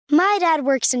My dad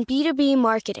works in B2B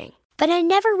marketing, but I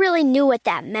never really knew what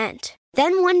that meant.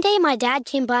 Then one day my dad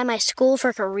came by my school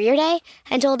for career day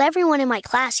and told everyone in my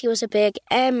class he was a big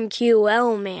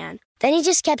MQL man. Then he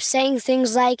just kept saying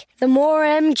things like, the more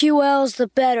MQLs, the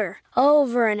better,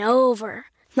 over and over.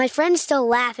 My friends still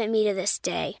laugh at me to this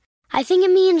day. I think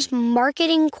it means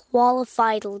marketing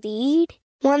qualified lead.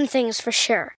 One thing's for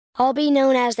sure, I'll be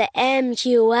known as the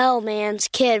MQL man's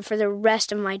kid for the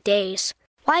rest of my days.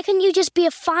 Why couldn't you just be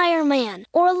a fireman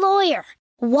or a lawyer?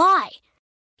 Why?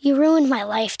 You ruined my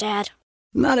life, Dad.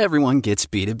 Not everyone gets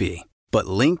B2B, but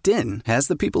LinkedIn has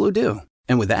the people who do.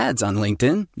 And with ads on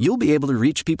LinkedIn, you'll be able to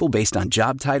reach people based on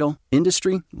job title,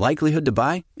 industry, likelihood to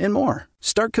buy, and more.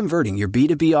 Start converting your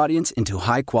B2B audience into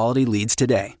high-quality leads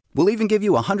today. We'll even give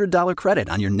you a $100 credit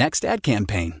on your next ad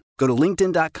campaign. Go to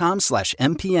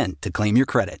linkedin.com/MPN to claim your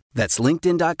credit. That's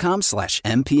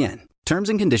linkedin.com/MPN. Terms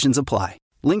and conditions apply.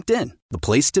 LinkedIn, the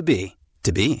place to be,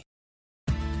 to be.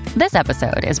 This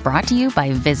episode is brought to you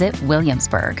by Visit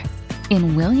Williamsburg.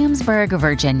 In Williamsburg,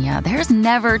 Virginia, there's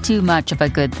never too much of a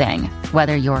good thing.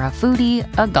 Whether you're a foodie,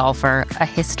 a golfer, a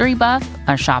history buff,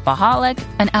 a shopaholic,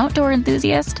 an outdoor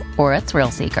enthusiast, or a thrill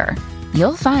seeker,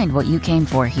 you'll find what you came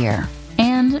for here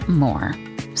and more.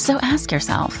 So ask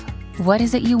yourself, what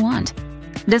is it you want?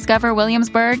 Discover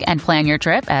Williamsburg and plan your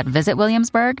trip at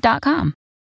visitwilliamsburg.com.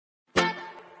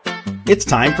 It's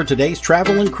time for today's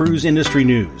travel and cruise industry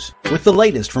news. With the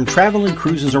latest from travel and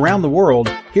cruises around the world,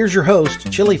 here's your host,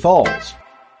 Chili Falls.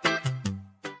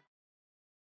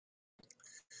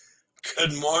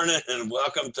 Good morning and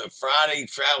welcome to Friday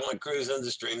Travel and Cruise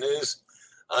Industry News.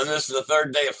 This is the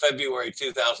third day of February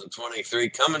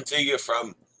 2023, coming to you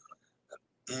from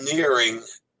nearing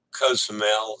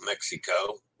Cozumel,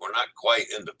 Mexico. We're not quite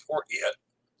into port yet.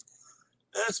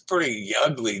 It's a pretty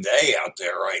ugly day out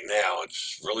there right now.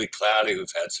 It's really cloudy.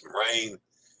 We've had some rain.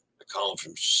 They're calling for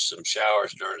some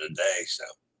showers during the day, so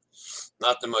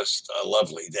not the most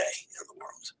lovely day in the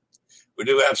world. We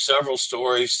do have several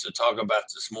stories to talk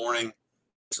about this morning.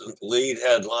 The lead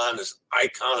headline is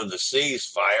Icon of the Seas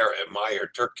fire at Meyer,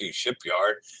 Turku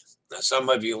Shipyard. Now, some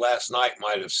of you last night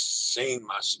might have seen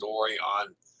my story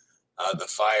on the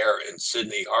fire in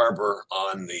Sydney Harbor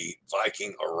on the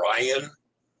Viking Orion.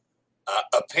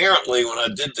 Apparently, when I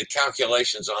did the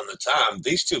calculations on the time,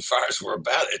 these two fires were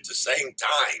about at the same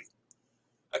time.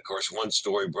 Of course, one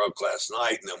story broke last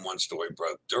night, and then one story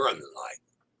broke during the night.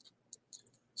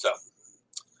 So,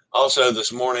 also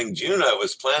this morning, Juneau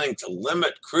is planning to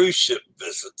limit cruise ship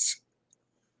visits.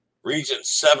 Regent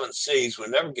Seven Seas, we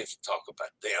never get to talk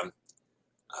about them.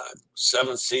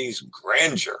 Seven Seas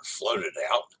Grandeur floated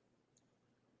out.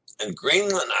 And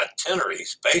Greenland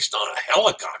itineraries based on a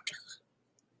helicopter.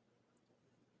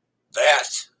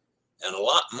 That and a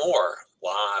lot more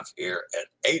live here at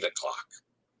 8 o'clock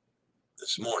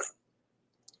this morning.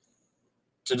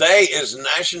 Today is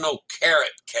National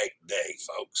Carrot Cake Day,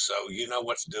 folks, so you know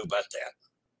what to do about that.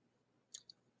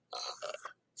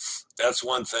 That's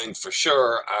one thing for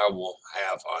sure I will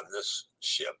have on this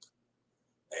ship.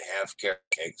 They have carrot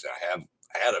cakes. I have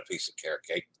had a piece of carrot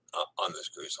cake on this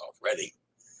cruise already.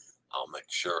 I'll make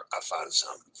sure I find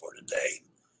some for today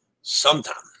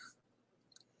sometime.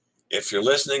 If you're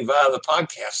listening via the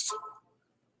podcast,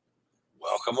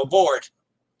 welcome aboard.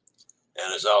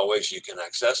 And as always, you can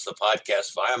access the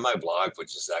podcast via my blog,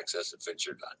 which is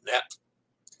accessadventure.net,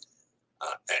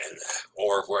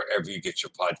 or wherever you get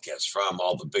your podcasts from,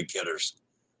 all the big hitters.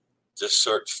 Just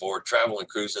search for Travel and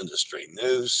Cruise Industry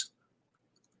News,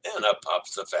 and up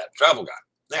pops the Fat Travel Guy.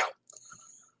 Now,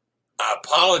 I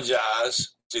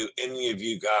apologize to any of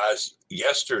you guys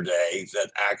yesterday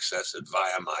that accessed it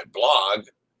via my blog,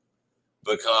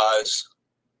 because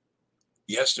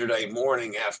yesterday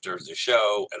morning after the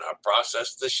show, and I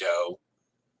processed the show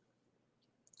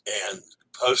and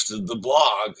posted the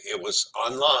blog, it was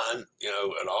online,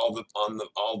 at all the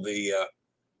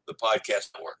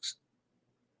podcast networks.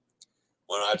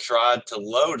 When I tried to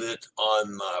load it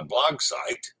on my blog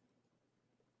site,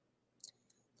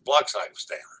 the blog site was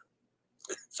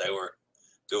down. They were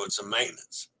doing some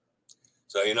maintenance.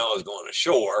 So, I was going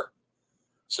ashore.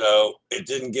 So it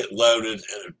didn't get loaded,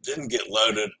 and it didn't get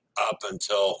loaded up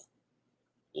until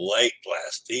late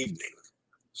last evening.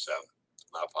 So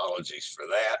my apologies for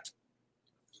that.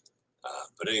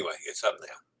 But anyway, it's up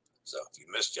now. So if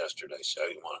you missed yesterday's show,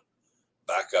 you want to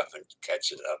back up and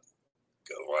catch it up,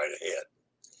 go right ahead.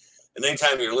 And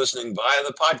anytime you're listening via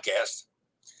the podcast,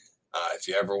 if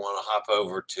you ever want to hop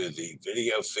over to the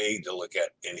video feed to look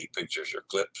at any pictures or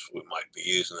clips we might be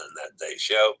using in that day's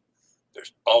show,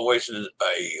 there's always a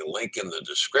link in the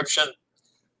description,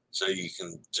 so you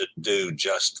can do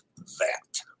just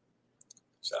that.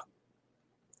 So,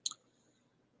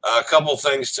 A couple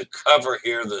things to cover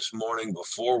here this morning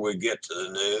before we get to the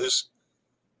news.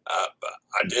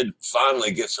 I did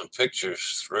finally get some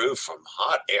pictures through from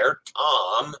Hot Air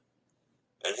Tom,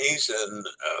 and he's in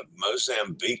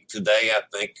Mozambique today, I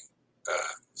think.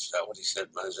 Is that what he said,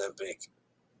 Mozambique?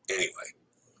 Anyway,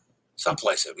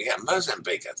 someplace,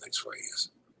 Mozambique, I think is where he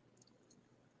is.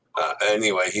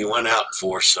 Anyway, he went out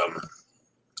for some,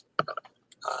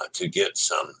 to get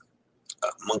some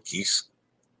monkeys,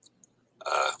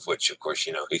 which, of course,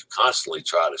 he's constantly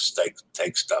trying to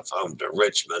take stuff home to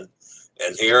Richmond.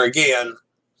 And here again,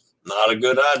 not a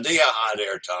good idea, Hot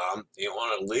Air Tom. You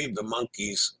want to leave the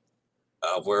monkeys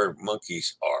where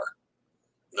monkeys are,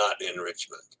 not in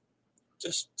Richmond.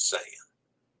 Just saying.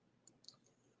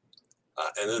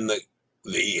 And then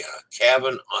the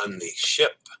cabin on the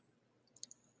ship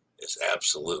is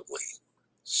absolutely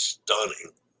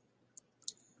stunning.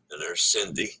 And there's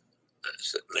Cindy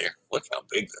sitting there. Look how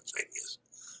big that thing is.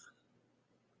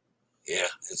 Yeah,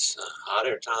 it's Hot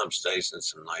Air Tom stays in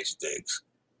some nice digs.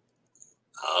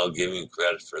 I'll give him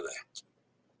credit for that.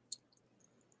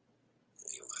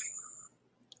 Anyway,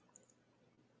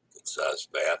 good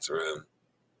sized bathroom.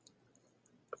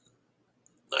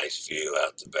 Nice view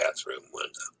out the bathroom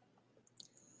window.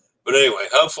 But anyway,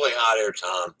 hopefully Hot Air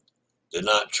Tom did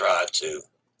not try to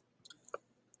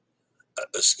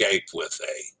escape with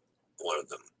one of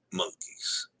the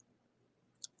monkeys.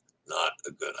 Not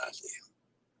a good idea.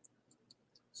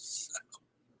 So,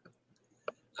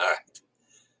 all right.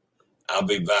 I'll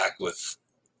be back with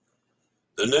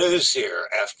the news here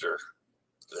after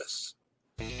this.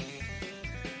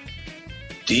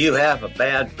 Do you have a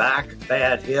bad back,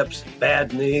 bad hips,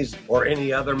 bad knees, or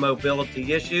any other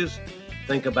mobility issues?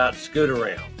 Think about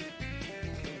Scootaround.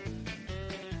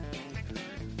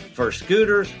 For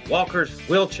scooters, walkers,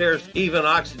 wheelchairs, even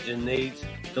oxygen needs,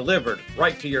 delivered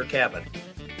right to your cabin.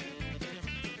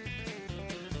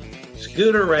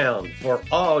 Scootaround for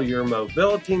all your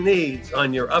mobility needs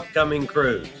on your upcoming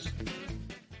cruise.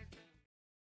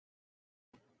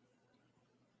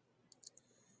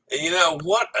 And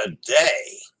what a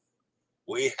day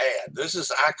we had. This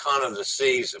is Icon of the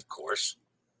Seas, of course,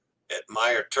 at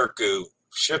Meyer Turku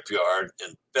Shipyard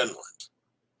in Finland,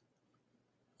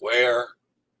 where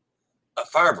a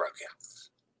fire broke out.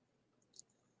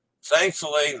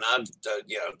 Thankfully,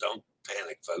 don't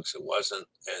panic, folks. It wasn't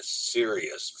a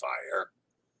serious fire.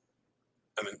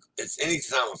 I mean, it's any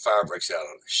time a fire breaks out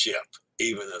on a ship,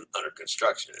 even under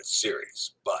construction, it's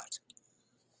serious. But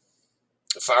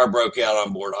the fire broke out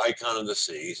on board Icon of the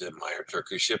Seas at Meyer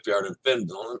Turku Shipyard in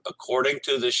Finland. According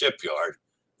to the shipyard,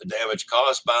 the damage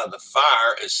caused by the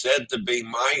fire is said to be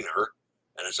minor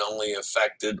and has only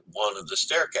affected one of the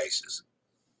staircases.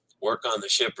 Work on the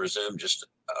ship resumed just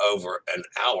over an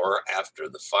hour after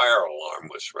the fire alarm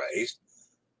was raised,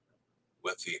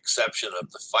 with the exception of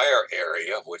the fire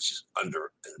area, which is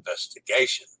under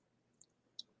investigation.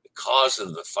 The cause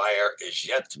of the fire is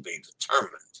yet to be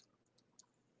determined.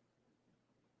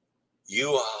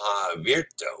 Juha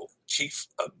Virto, chief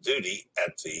of duty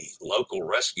at the local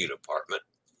rescue department,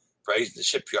 praised the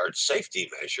shipyard's safety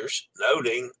measures,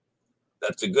 noting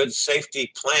that the good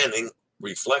safety planning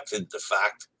reflected the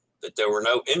fact that there were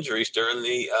no injuries during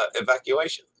the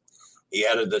evacuation. He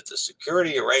added that the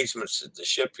security arrangements at the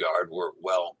shipyard were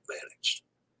well managed.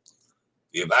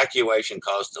 The evacuation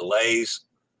caused delays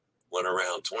when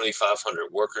around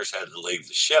 2,500 workers had to leave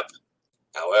the ship.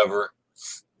 However,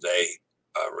 they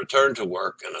returned to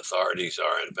work, and authorities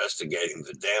are investigating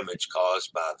the damage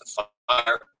caused by the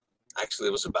fire. Actually,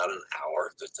 it was about an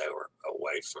hour that they were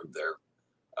away from their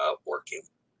working.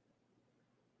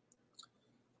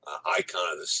 Icon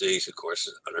of the Seas, of course,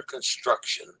 is under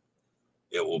construction.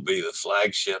 It will be the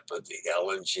flagship of the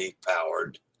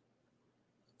LNG-powered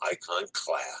Icon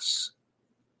class.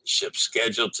 The ship's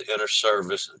scheduled to enter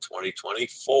service in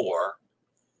 2024,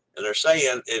 and they're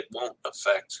saying it won't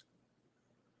affect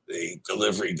the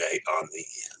delivery date on the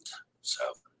end. So,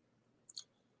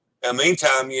 in the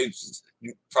meantime, you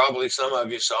probably some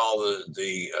of you saw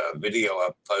the video I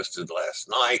posted last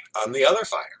night on the other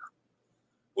fire,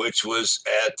 which was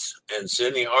in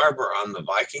Sydney Harbor on the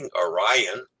Viking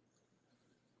Orion.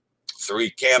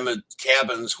 3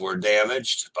 cabins were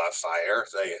damaged by fire.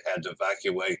 They had to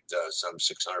evacuate some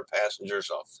 600 passengers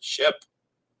off the ship.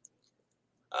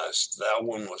 That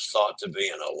one was thought to be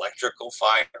an electrical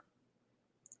fire.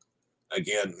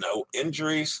 Again, no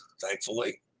injuries,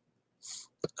 thankfully.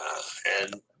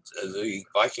 And the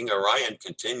Viking Orion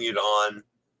continued on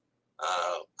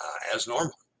as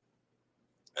normal.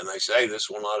 And they say this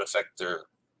will not affect their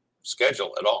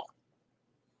schedule at all.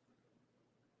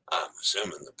 I'm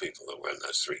assuming the people that were in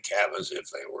those 3 cabins, if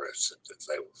they were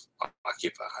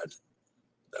occupied,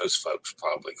 those folks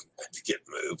probably had to get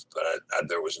moved, but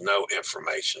there was no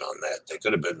information on that. They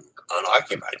could have been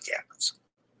unoccupied cabins.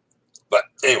 But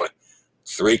anyway,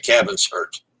 3 cabins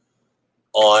hurt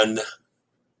on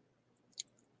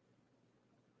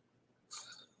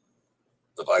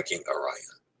the Viking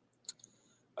Orion.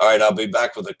 All right, I'll be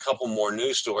back with a couple more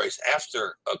news stories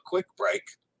after a quick break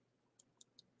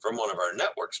from one of our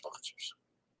network sponsors.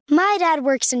 My dad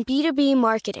works in B2B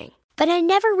marketing, but I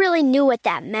never really knew what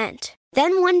that meant.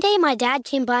 Then one day my dad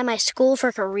came by my school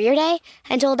for career day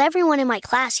and told everyone in my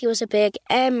class he was a big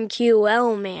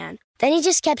MQL man. Then he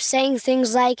just kept saying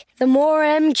things like, the more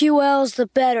MQLs, the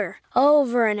better,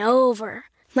 over and over.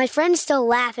 My friends still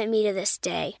laugh at me to this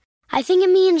day. I think it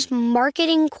means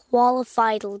marketing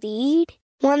qualified lead.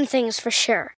 One thing's for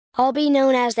sure. I'll be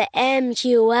known as the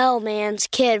MQL man's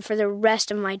kid for the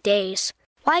rest of my days.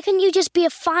 Why couldn't you just be a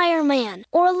fireman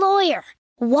or a lawyer?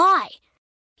 Why?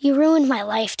 You ruined my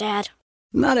life, Dad.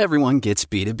 Not everyone gets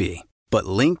B2B, but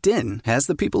LinkedIn has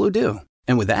the people who do.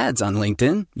 And with ads on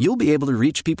LinkedIn, you'll be able to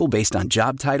reach people based on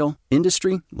job title,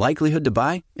 industry, likelihood to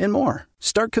buy, and more.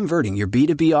 Start converting your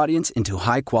B2B audience into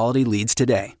high-quality leads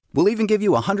today. We'll even give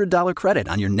you a $100 credit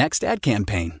on your next ad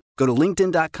campaign. Go to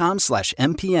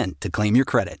linkedin.com/MPN to claim your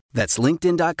credit. That's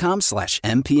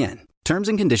linkedin.com/MPN. Terms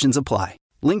and conditions apply.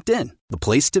 LinkedIn, the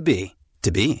place to be,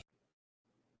 to be.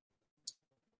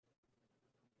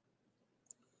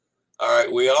 All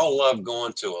right, we all love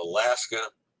going to Alaska.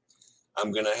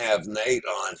 I'm going to have Nate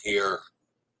on here.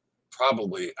 I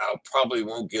probably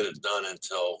won't get it done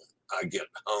until I get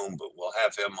home, but we'll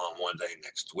have him on one day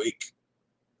next week.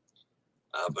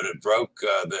 But it broke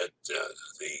that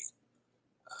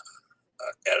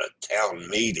at a town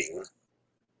meeting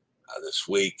this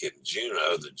week in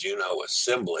Juneau, the Juneau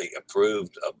Assembly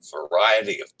approved a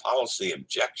variety of policy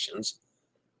objections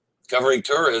covering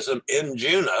tourism in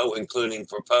Juneau, including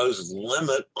proposed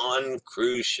limit on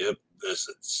cruise ship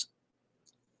visits.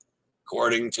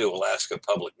 According to Alaska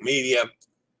Public Media,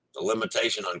 the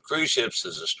limitation on cruise ships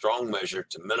is a strong measure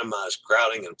to minimize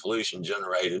crowding and pollution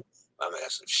generated by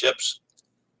massive ships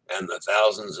and the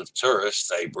thousands of tourists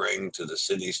they bring to the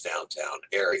city's downtown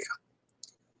area.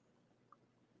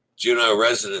 Juneau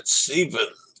resident Stephen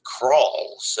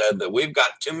Kroll said that we've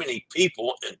got too many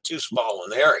people in too small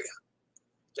an area.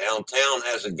 Downtown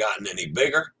hasn't gotten any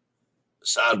bigger. The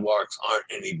sidewalks aren't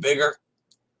any bigger.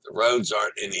 The roads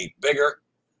aren't any bigger.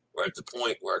 We're at the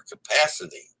point where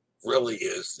capacity really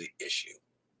is the issue.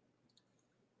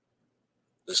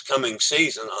 This coming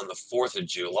season, on the 4th of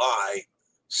July,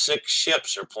 6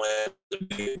 ships are planned to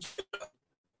be in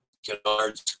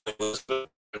Cunard's, Elizabeth,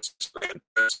 Grand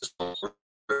Princess,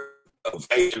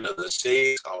 Ovation of the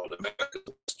Seas, called American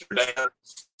Amsterdam,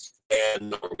 and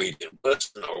Norwegian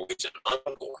Bliss, Norwegian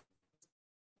Encore.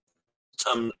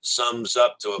 Sums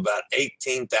up to about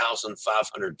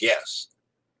 18,500 guests.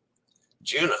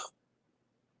 Juneau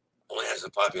only has a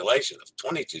population of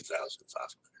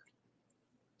 22,500.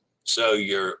 So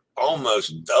you're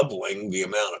almost doubling the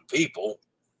amount of people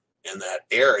in that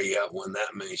area when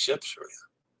that many ships are in.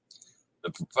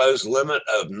 The proposed limit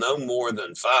of no more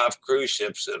than 5 cruise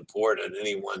ships in port at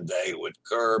any one day would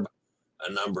curb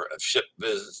a number of ship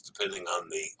visits, depending on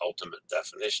the ultimate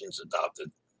definitions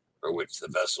adopted for which the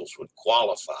vessels would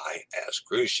qualify as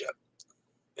cruise ship.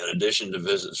 In addition to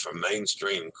visits from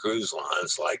mainstream cruise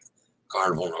lines like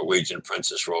Carnival, Norwegian,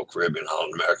 Princess, Royal Caribbean,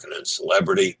 Holland American, and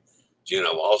Celebrity,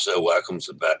 Juneau also welcomes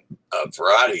a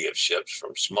variety of ships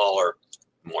from smaller,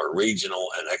 more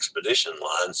regional and expedition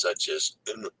lines such as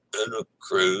Una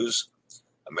Cruise,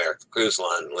 American Cruise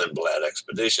Line, Lindblad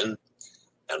Expedition,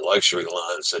 and luxury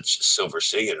lines such as Silver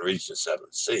Sea and Regent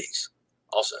Seven Seas,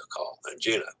 also called in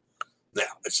Juneau. Now,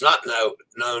 it's not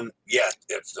known yet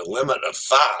if the limit of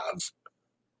 5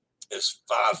 is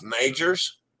 5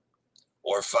 majors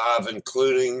or 5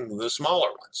 including the smaller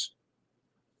ones.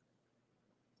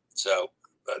 So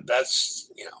that's,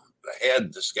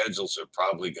 the schedules are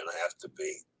probably going to have to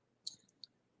be,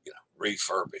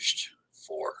 refurbished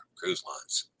for cruise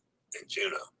lines in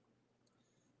Juneau.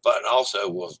 But also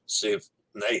we'll see if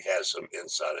Nate has some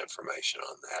inside information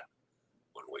on that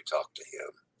when we talk to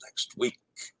him next week.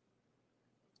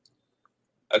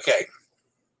 Okay.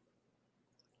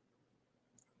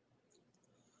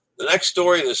 The next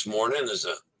story this morning is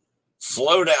a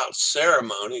float out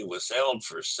ceremony was held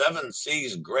for Seven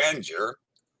Seas grandeur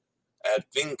at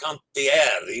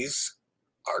Fincantieri's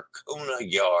Arkona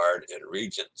Yard in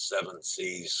Regent Seven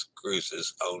Seas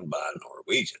Cruises owned by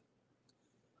Norwegian.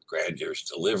 Grandeur's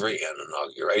delivery and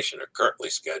inauguration are currently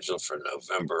scheduled for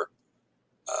November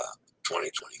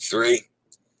 2023.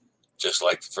 Just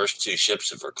like the first two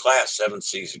ships of her class, Seven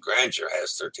Seas of Grandeur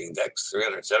has 13 decks,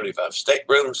 375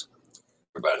 staterooms,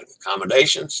 providing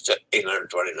accommodations to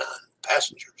 829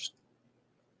 passengers.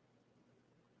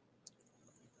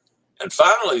 And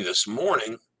finally, this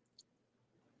morning,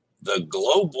 the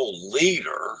global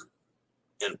leader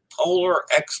in polar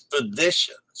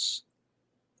expeditions,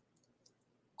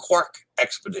 Quark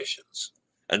Expeditions,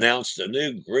 announced a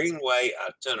new Greenway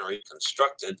itinerary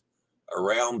constructed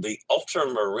around the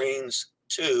Ultramarines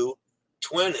 2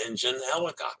 twin-engine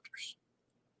helicopters.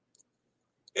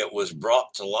 It was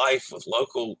brought to life with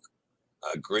local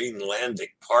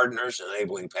Greenlandic partners,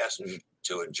 enabling passengers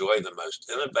to enjoy the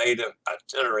most innovative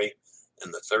itinerary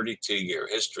in the 32-year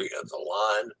history of the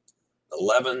line.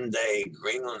 11-day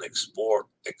Greenland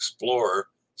explorer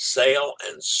sail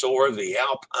and soar the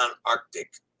Alpine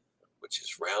Arctic, which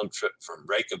is round trip from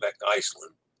Reykjavik,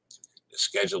 Iceland, is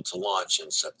scheduled to launch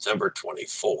in September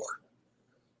 24.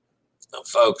 Now,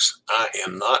 folks, I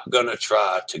am not going to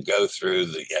try to go through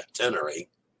the itinerary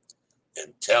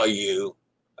and tell you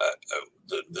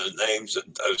the names of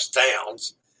those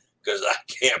towns, because I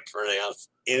can't pronounce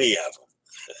any of them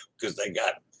because they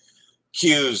got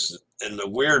cues in the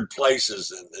weird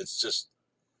places, and it's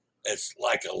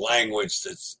like a language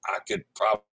that's I could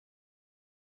probably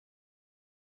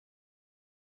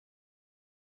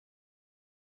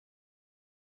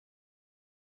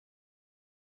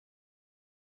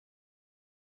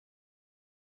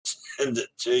send it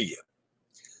to you.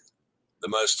 The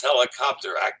most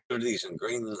helicopter activities in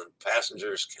Greenland,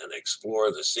 passengers can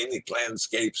explore the scenic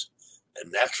landscapes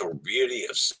and natural beauty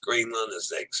of Greenland as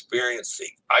they experience the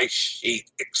ice sheet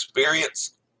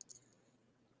experience,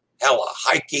 hella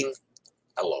hiking,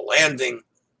 hella landing,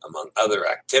 among other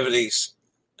activities.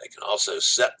 They can also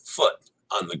set foot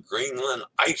on the Greenland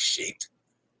ice sheet,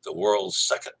 the world's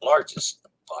second largest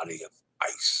body of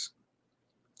ice.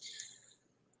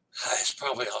 It's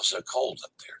probably also cold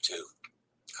up there too,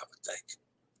 I would think.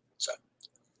 So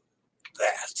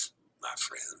that, my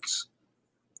friends,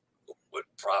 would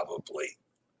probably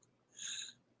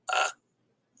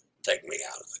take me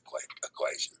out of the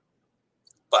equation.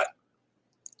 But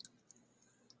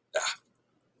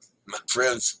my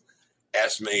friends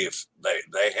asked me if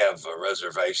they have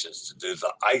reservations to do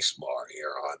the ice bar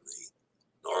here on the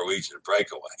Norwegian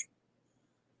Breakaway.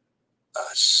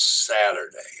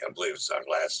 Saturday, I believe it's our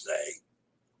last day.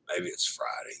 Maybe it's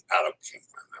Friday. Can't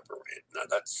remember. No,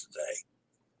 that's the day.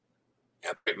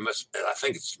 Yeah, I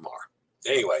think it's tomorrow.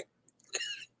 Anyway,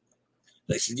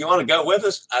 they said, "You want to go with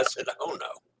us?" I said, "Oh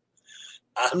no,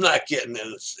 I'm not getting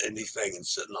in anything and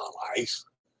sitting on ice.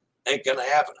 Ain't gonna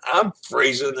happen. I'm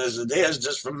freezing as it is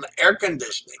just from the air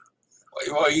conditioning."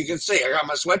 Well, you can see I got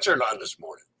my sweatshirt on this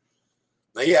morning.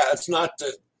 Now, yeah, it's not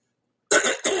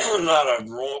not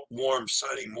a warm,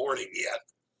 sunny morning yet.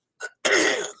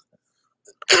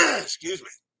 Excuse me.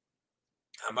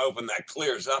 I'm hoping that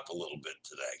clears up a little bit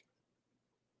today.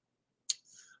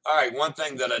 All right, one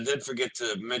thing that I did forget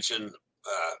to mention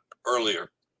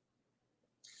earlier.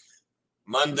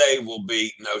 Monday will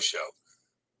be no show.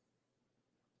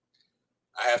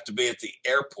 I have to be at the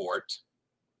airport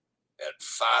at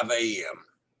 5 a.m.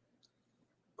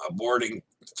 My boarding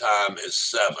time is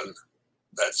 7.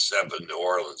 That's 7 New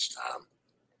Orleans time.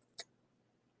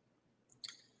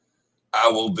 I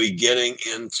will be getting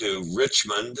into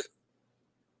Richmond.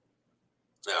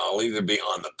 Now, I'll either be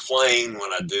on the plane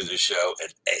when I do the show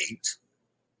at 8,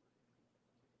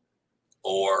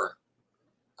 or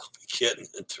I'll be getting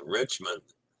into Richmond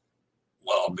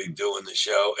while I'll be doing the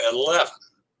show at 11.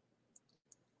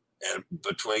 And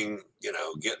between,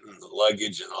 getting the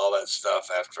luggage and all that stuff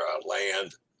after I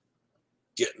land,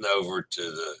 getting over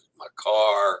to my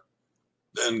car,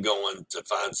 then going to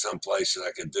find some place that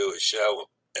I could do a show,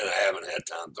 and I haven't had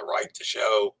time to write the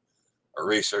show or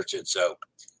research it. So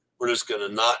we're just going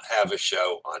to not have a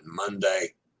show on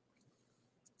Monday.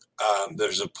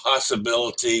 There's a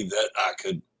possibility that I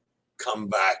could come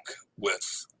back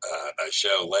with a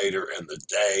show later in the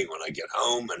day when I get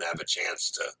home and have a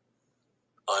chance to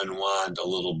unwind a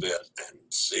little bit and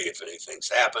see if anything's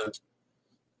happened,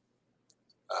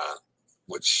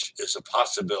 which is a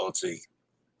possibility,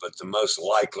 but the most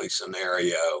likely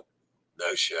scenario,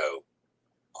 no show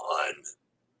on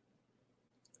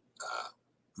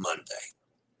Monday.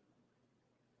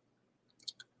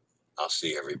 I'll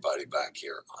see everybody back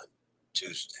here on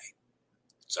Tuesday.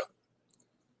 So,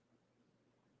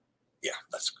 yeah,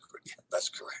 that's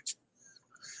correct.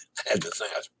 I had to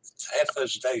think, I have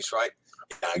those days, right?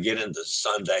 Yeah, I get into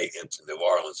Sunday into New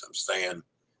Orleans. I'm staying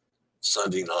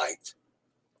Sunday night,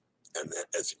 and then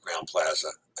at the Crowne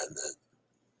Plaza, and then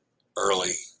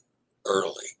early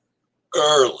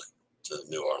to the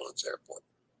New Orleans airport.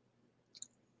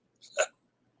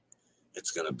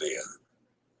 It's going to be a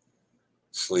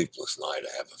sleepless night,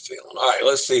 I have a feeling. All right,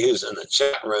 let's see who's in the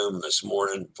chat room this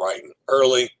morning, bright and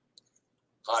early.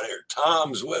 Hot Air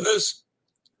Tom's with us.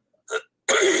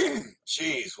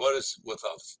 Geez, what is with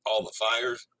all the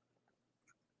fires?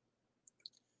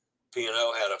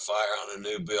 P&O had a fire on a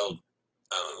new build.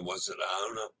 Was it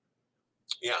Iona?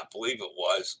 Yeah, I believe it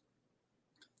was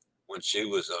when she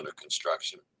was under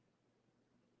construction.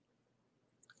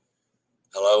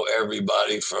 Hello,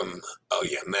 everybody from,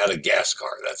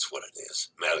 Madagascar. That's what it is,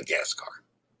 Madagascar.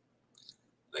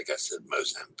 I think I said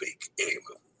Mozambique.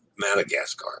 Anyway,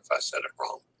 Madagascar, if I said it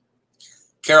wrong.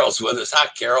 Carol's with us. Hi,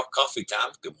 Carol. Coffee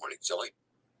time. Good morning, Chili.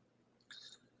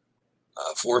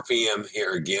 4 p.m.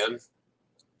 here again.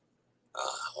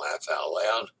 Laugh out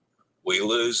loud. We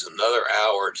lose another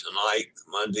hour tonight.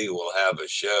 Monday we'll have a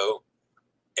show.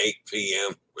 8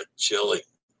 p.m. with Chili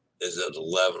is at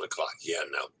 11 o'clock. Yeah,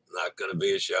 no, not going to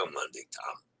be a show Monday,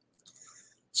 Tom.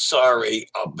 Sorry,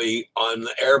 I'll be on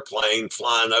the airplane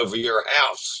flying over your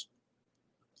house.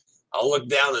 I'll look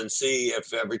down and see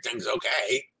if everything's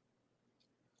okay.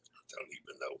 I don't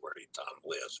even know where Tom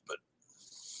lives, but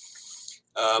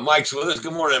Mike's with us.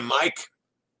 Good morning, Mike.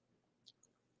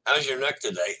 How's your neck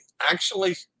today?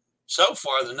 Actually, so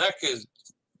far the neck is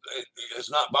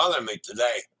not bothering me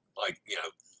today. Like,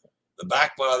 the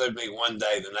back bothered me one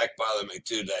day, the neck bothered me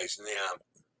 2 days, and I'm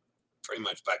pretty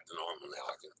much back to normal now.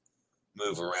 I can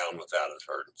move around without it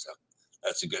hurting, so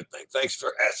that's a good thing. Thanks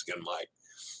for asking, Mike.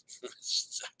 I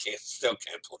still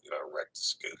can't believe I wrecked the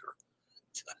scooter.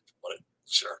 What a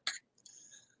jerk.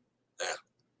 Yeah.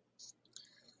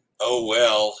 Oh,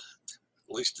 well,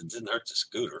 at least it didn't hurt the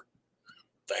scooter,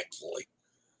 thankfully.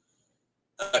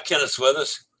 Kenneth's with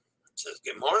us. Says,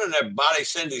 good morning, everybody.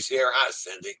 Cindy's here. Hi,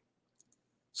 Cindy.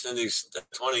 Cindy's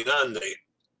 29 and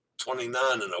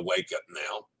a wake up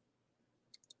now.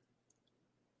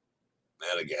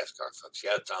 Madagascar, folks.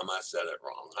 Yeah, Tom, I said it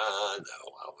wrong. I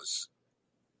know.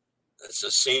 It's a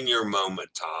senior moment,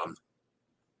 Tom.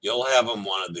 You'll have them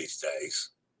one of these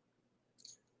days.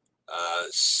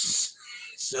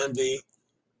 Cindy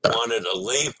wanted a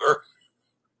lemur.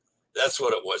 That's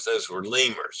what it was. Those were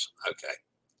lemurs. Okay.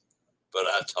 But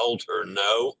I told her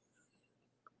no.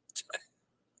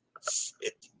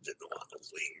 Cindy didn't want a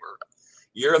lemur.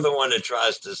 You're the one that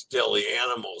tries to steal the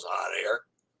animals, Hot Air.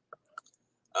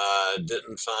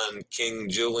 Didn't find King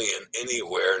Julian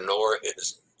anywhere, nor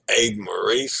his aide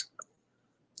Maurice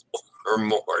or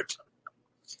Mort.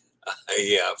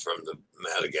 Yeah, from the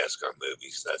Madagascar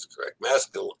movies. That's correct.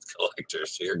 Mask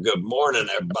collectors here. Good morning,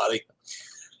 everybody.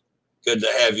 Good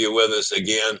to have you with us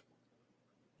again.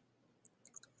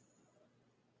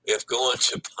 If going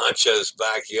to Pancho's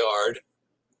backyard,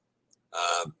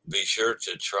 be sure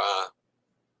to try.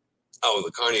 Oh,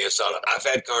 the carne asada. I've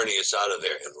had carne asada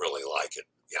there and really like it.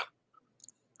 Yeah.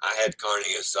 I had carne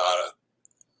asada.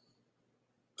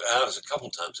 That was a couple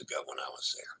times ago when I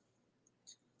was there.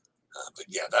 But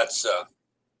yeah, that's,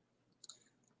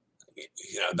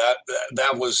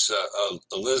 that was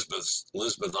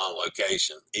Elizabeth on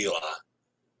location. Eli,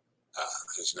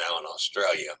 who's now in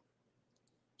Australia.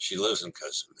 She lives in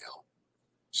Cozumel.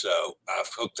 So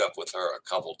I've hooked up with her a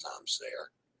couple times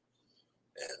there.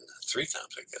 And 3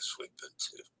 times, I guess, we've been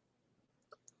to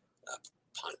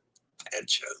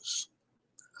Pancho's.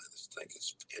 I think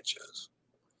it's Pancho's.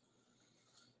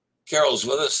 Carol's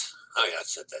with us. Oh, yeah, I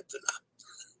said that, didn't I?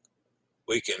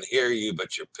 We can hear you,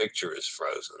 but your picture is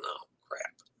frozen. Oh,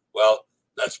 crap. Well,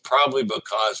 that's probably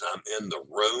because I'm in the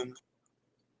room.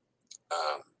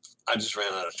 I just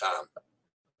ran out of time,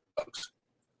 folks,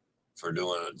 for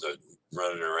doing the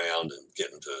running around and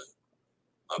getting to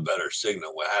a better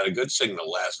signal. Well, I had a good signal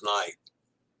last night.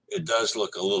 It does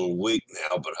look a little weak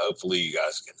now, but hopefully you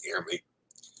guys can hear me.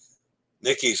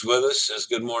 Nikki's with us. Says,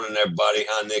 good morning, everybody.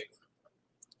 Hi, Nick.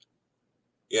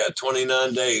 Yeah,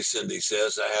 29 days, Cindy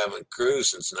says. I haven't cruised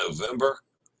since November.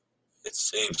 It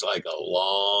seems like a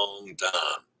long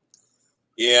time.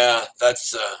 Yeah,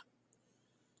 that's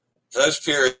those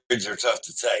periods are tough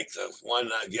to take. The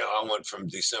one, I went from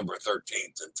December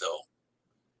 13th until,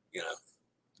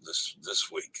 this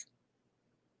week.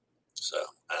 So,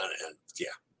 and yeah,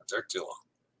 they're too long.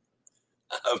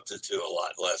 I hope to do a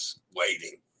lot less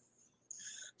waiting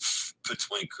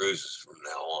between cruises from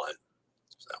now on.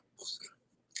 So we'll see.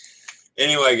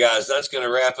 Anyway, guys, that's going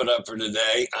to wrap it up for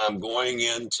today. I'm going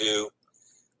into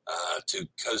to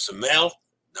Cozumel,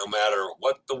 no matter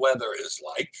what the weather is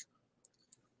like,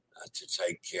 to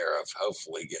take care of,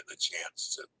 hopefully getting a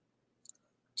chance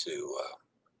to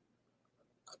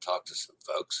talk to some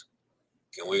folks.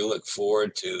 Can we look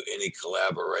forward to any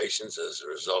collaborations as a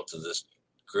result of this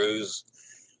cruise?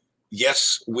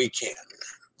 Yes, we can.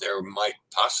 There might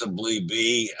possibly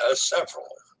be several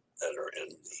that are in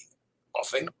the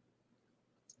offing.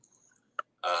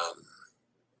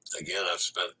 Again, I've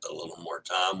spent a little more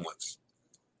time with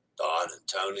Don and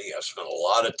Tony. I've spent a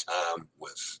lot of time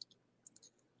with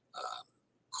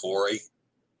Corey.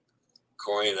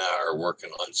 Corey and I are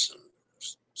working on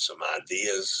some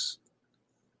ideas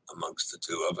amongst the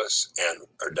two of us, and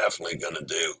are definitely going to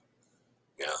do.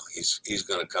 He's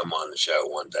going to come on the show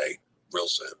one day, real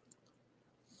soon.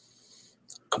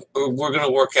 We're going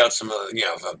to work out some other.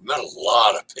 I've met a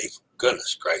lot of people.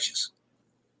 Goodness gracious.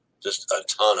 Just a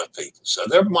ton of people. So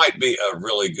there might be a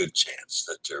really good chance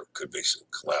that there could be some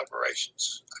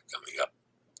collaborations coming up.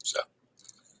 So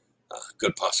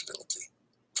good possibility.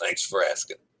 Thanks for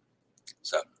asking.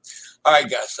 So, all right,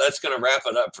 guys, that's going to wrap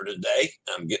it up for today.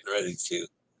 I'm getting ready to,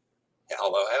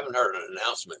 although I haven't heard an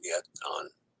announcement yet on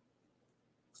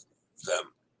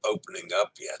them opening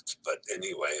up yet. But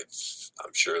anyway,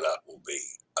 I'm sure that will be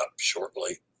up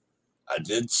shortly. I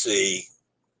did see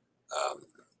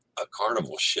a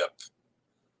Carnival ship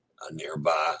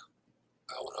nearby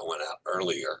when I went out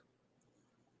earlier.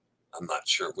 I'm not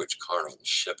sure which Carnival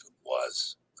ship it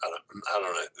was. I don't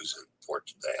know who's in port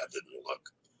today. I didn't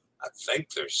look. I think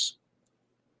there's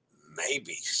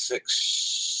maybe 6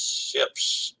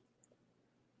 ships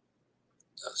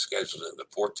scheduled in the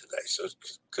port today. So it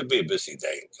could be a busy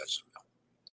day in Cozumel.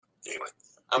 Anyway,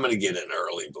 I'm going to get in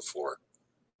early before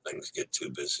things get too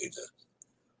busy to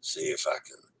see if I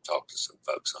can talk to some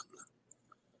folks on the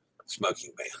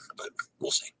smoking ban, but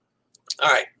we'll see.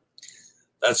 All right.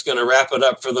 That's going to wrap it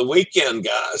up for the weekend,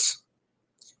 guys.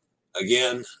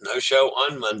 Again, no show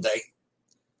on Monday.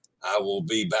 I will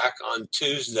be back on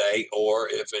Tuesday, or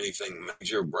if anything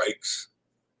major breaks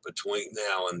between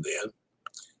now and then.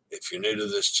 If you're new to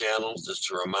this channel, just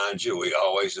to remind you, we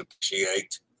always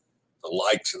appreciate the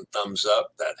likes and thumbs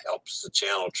up. That helps the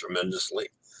channel tremendously.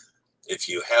 If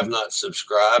you have not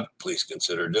subscribed, please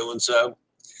consider doing so.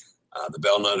 The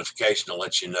bell notification will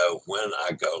let you know when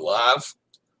I go live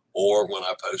or when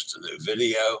I post a new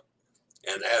video.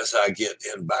 And as I get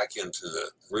back into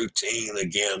the routine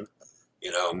again,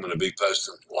 I'm going to be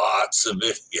posting lots of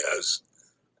videos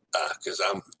because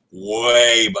I'm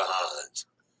way behind.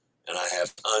 And I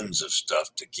have tons of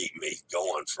stuff to keep me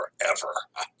going forever,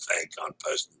 I think, on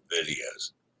posting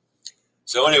videos.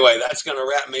 So anyway, that's going to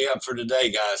wrap me up for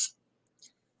today, guys.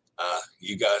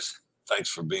 You guys, thanks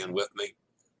for being with me.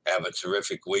 Have a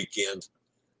terrific weekend.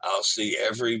 I'll see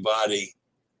everybody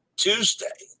Tuesday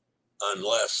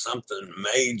unless something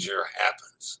major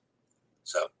happens.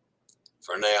 So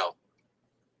for now,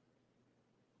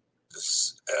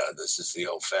 this is the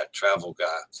old fat travel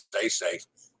guy. Stay safe,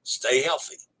 stay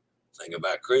healthy. Think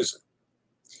about cruising.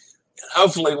 And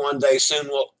hopefully one day soon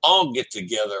we'll all get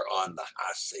together on the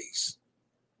high seas.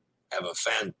 Have a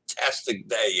fantastic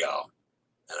day, y'all,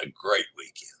 and a great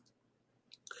weekend.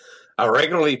 I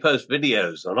regularly post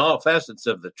videos on all facets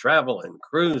of the travel and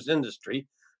cruise industry.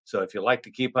 So if you like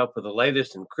to keep up with the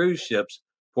latest in cruise ships,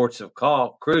 ports of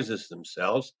call, cruises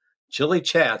themselves, chilly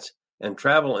chats, and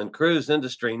travel and cruise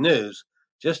industry news,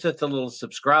 just hit the little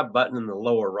subscribe button in the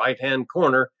lower right-hand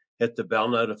corner. Hit the bell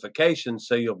notification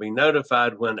so you'll be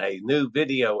notified when a new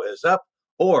video is up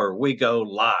or we go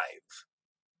live.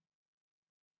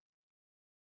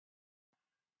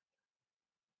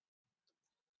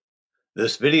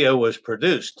 This video was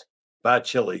produced by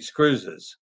Chili's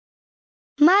Cruises.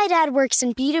 My dad works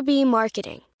in B2B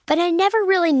marketing, but I never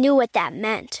really knew what that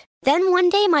meant. Then one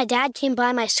day my dad came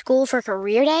by my school for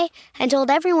career day and told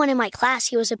everyone in my class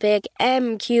he was a big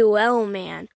MQL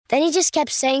man. Then he just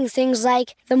kept saying things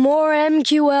like, the more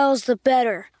MQLs, the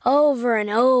better, over and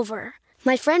over.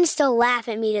 My friends still laugh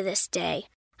at me to this day.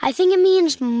 I think it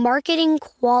means marketing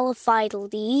qualified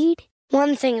lead.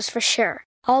 One thing's for sure.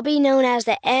 I'll be known as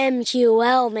the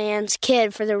MQL man's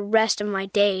kid for the rest of my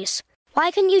days.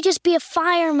 Why couldn't you just be a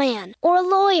fireman or a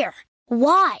lawyer?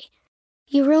 Why?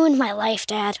 You ruined my life,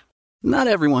 Dad. Not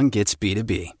everyone gets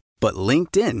B2B, but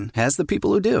LinkedIn has the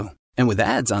people who do. And with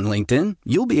ads on LinkedIn,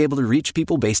 you'll be able to reach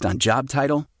people based on job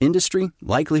title, industry,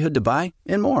 likelihood to buy,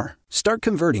 and more. Start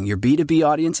converting your B2B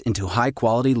audience into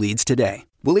high-quality leads today.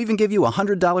 We'll even give you a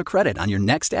 $100 credit on your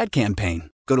next ad campaign.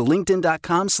 Go to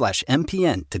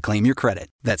linkedin.com/MPN to claim your credit.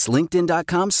 That's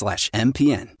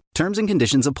linkedin.com/MPN. Terms and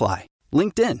conditions apply.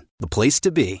 LinkedIn, the place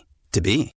to be, to be.